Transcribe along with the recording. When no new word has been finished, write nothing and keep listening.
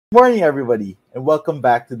Morning, everybody, and welcome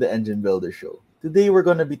back to the Engine Builder Show. Today, we're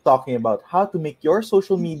going to be talking about how to make your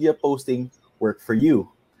social media posting work for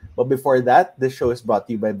you. But before that, this show is brought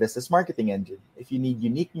to you by Business Marketing Engine. If you need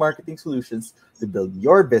unique marketing solutions to build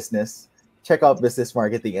your business, check out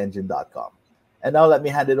businessmarketingengine.com. And now, let me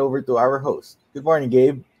hand it over to our host. Good morning,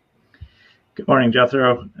 Gabe. Good morning,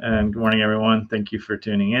 Jethro, and good morning, everyone. Thank you for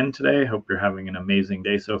tuning in today. Hope you're having an amazing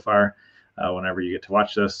day so far, whenever you get to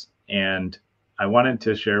watch this. And I wanted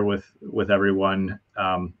to share with everyone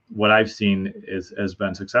what I've seen has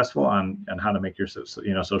been successful on how to make your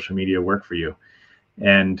social media work for you.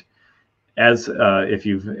 And as if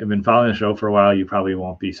you've been following the show for a while, you probably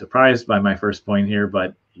won't be surprised by my first point here,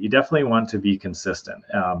 but you definitely want to be consistent.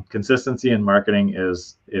 Consistency in marketing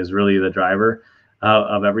is really the driver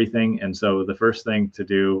of everything. And so the first thing to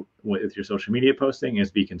do with your social media posting is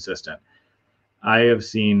be consistent.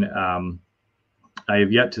 I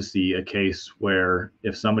have yet to see a case where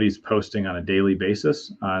if somebody's posting on a daily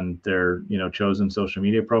basis on their chosen social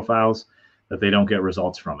media profiles, that they don't get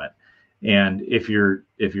results from it. And if you're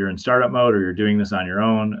in startup mode, or you're doing this on your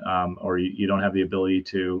own, or you don't have the ability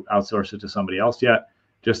to outsource it to somebody else yet,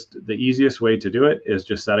 just the easiest way to do it is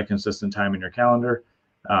just set a consistent time in your calendar,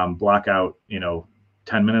 block out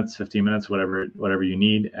 10 minutes, 15 minutes, whatever you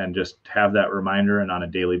need, and just have that reminder, and on a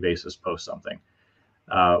daily basis post something.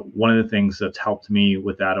 One of the things that's helped me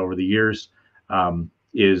with that over the years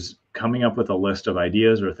is coming up with a list of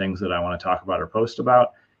ideas or things that I want to talk about or post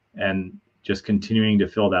about, and just continuing to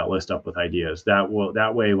fill that list up with ideas. That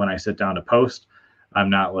way, when I sit down to post, I'm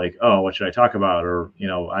not like, oh, what should I talk about? Or,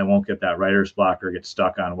 I won't get that writer's block or get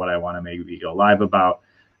stuck on what I want to maybe go live about.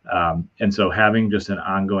 And so having just an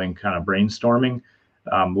ongoing kind of brainstorming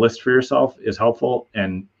list for yourself is helpful.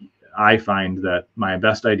 And I find that my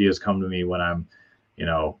best ideas come to me when I'm,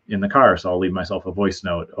 in the car. So I'll leave myself a voice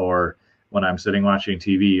note, or when I'm sitting watching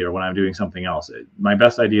TV, or when I'm doing something else. My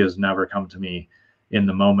best ideas never come to me in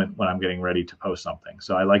the moment when I'm getting ready to post something.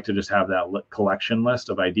 So I like to just have that collection list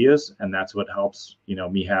of ideas, and that's what helps,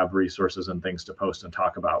 me have resources and things to post and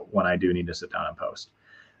talk about when I do need to sit down and post.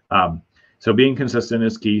 So being consistent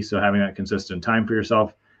is key. So having that consistent time for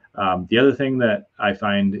yourself. The other thing that I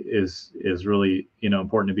find is really,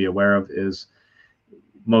 important to be aware of is,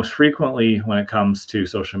 most frequently when it comes to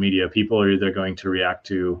social media, people are either going to react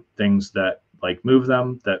to things that move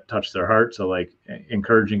them, that touch their heart. So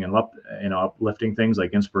encouraging and uplifting things,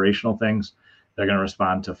 like inspirational things. They're going to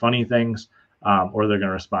respond to funny things, or they're going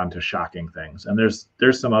to respond to shocking things. And there's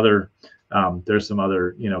some other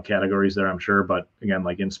categories there, I'm sure. But again,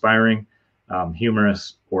 like inspiring,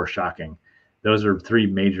 humorous, or shocking. Those are three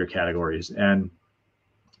major categories. And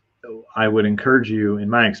I would encourage you, in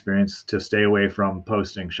my experience, to stay away from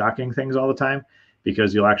posting shocking things all the time,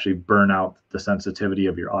 because you'll actually burn out the sensitivity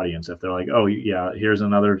of your audience if they're like, oh yeah, here's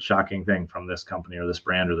another shocking thing from this company or this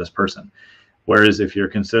brand or this person. Whereas if you're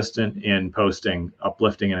consistent in posting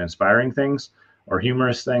uplifting and inspiring things, or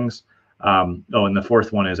humorous things, and the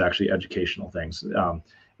fourth one is actually educational things,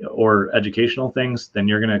 or educational things, then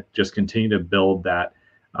you're going to just continue to build that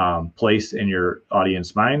place in your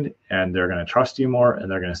audience mind, and they're going to trust you more, and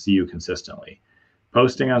they're going to see you consistently.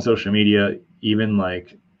 Posting on social media, even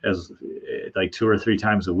as 2 or 3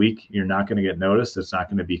 times a week, you're not going to get noticed. It's not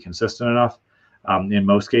going to be consistent enough in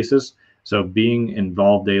most cases. So being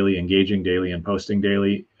involved daily, engaging daily, and posting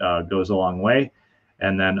daily goes a long way.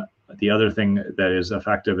 And then the other thing that is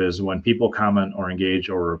effective is when people comment or engage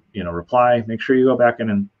or reply, make sure you go back in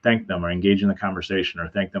and thank them, or engage in the conversation, or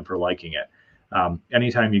thank them for liking it.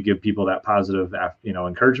 Anytime you give people that positive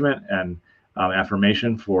encouragement and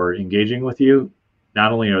affirmation for engaging with you,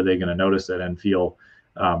 not only are they going to notice it and feel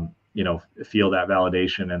that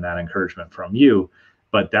validation and that encouragement from you,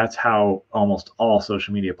 but that's how almost all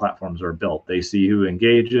social media platforms are built. They see who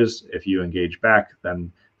engages. If you engage back, then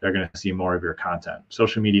they're going to see more of your content.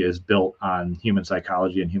 Social media is built on human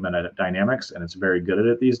psychology and human dynamics, and it's very good at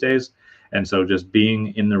it these days. And so just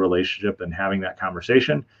being in the relationship and having that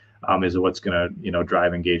conversation is what's going to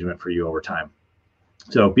drive engagement for you over time.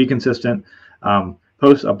 So be consistent.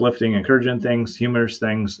 Post uplifting, encouraging things, humorous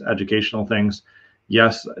things, educational things.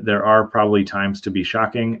 Yes, there are probably times to be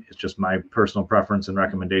shocking. It's just my personal preference and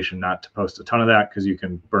recommendation not to post a ton of that, because you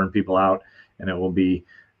can burn people out, and it will be,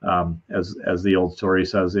 as the old story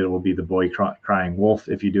says, it will be the boy crying wolf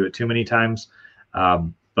if you do it too many times.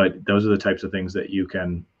 But those are the types of things that you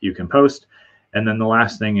can post. And then the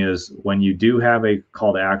last thing is, when you do have a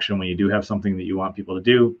call to action, when you do have something that you want people to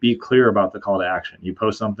do, be clear about the call to action. You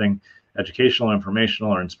post something educational,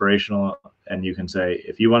 informational, or inspirational, and you can say,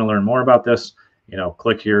 if you want to learn more about this,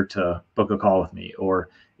 click here to book a call with me. Or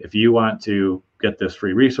if you want to get this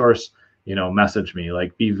free resource, message me.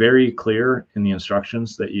 Like, be very clear in the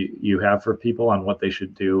instructions that you have for people on what they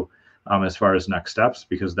should do as far as next steps,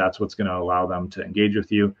 because that's what's going to allow them to engage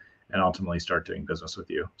with you and ultimately start doing business with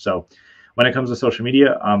you. So when it comes to social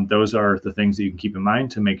media, those are the things that you can keep in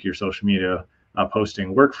mind to make your social media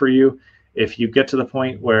posting work for you. If you get to the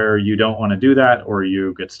point where you don't want to do that, or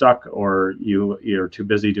you get stuck, or you're too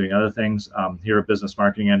busy doing other things, here at Business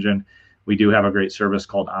Marketing Engine, we do have a great service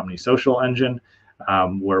called Omni Social Engine,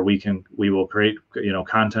 where we will create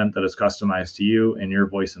content that is customized to you in your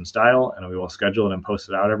voice and style, and we will schedule it and post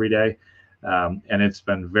it out every day. And it's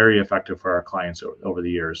been very effective for our clients over the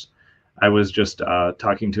years. I was just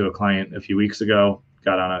talking to a client a few weeks ago,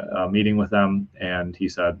 got on a meeting with them, and he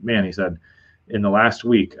said, in the last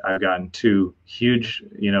week, I've gotten 2 huge,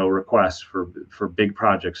 requests for big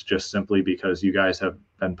projects, just simply because you guys have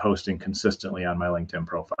been posting consistently on my LinkedIn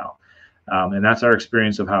profile. And that's our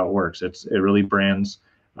experience of how it works. It really brands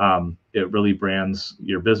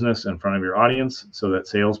your business in front of your audience, so that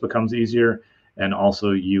sales becomes easier. And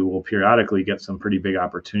also, you will periodically get some pretty big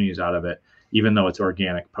opportunities out of it, even though it's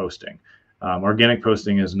organic posting. Organic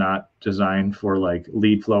posting is not designed for like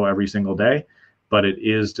lead flow every single day, but it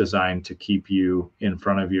is designed to keep you in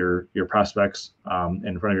front of your prospects,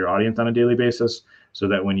 in front of your audience on a daily basis, so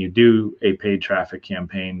that when you do a paid traffic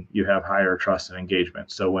campaign, you have higher trust and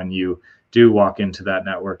engagement. So when you do walk into that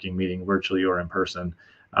networking meeting, virtually or in person,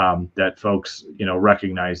 that folks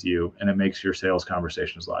recognize you, and it makes your sales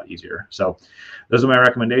conversations a lot easier. So those are my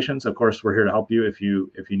recommendations. Of course, we're here to help you if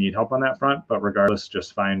you need help on that front, but regardless,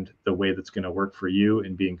 just find the way that's going to work for you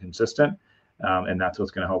in being consistent, and that's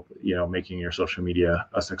what's going to help making your social media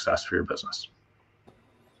a success for your business.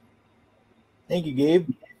 Thank you, Gabe.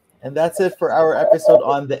 And that's it for our episode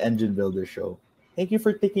on the Engine Builder Show. Thank you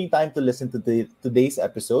for taking time to listen to today's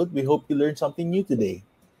episode. We hope you learned something new today.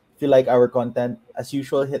 If you like our content, as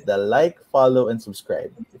usual, hit the like, follow, and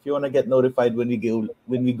subscribe. If you want to get notified when we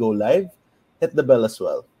go live, hit the bell as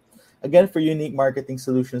well. Again, for unique marketing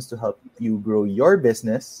solutions to help you grow your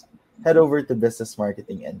business, head over to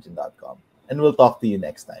businessmarketingengine.com. And we'll talk to you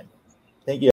next time. Thank you.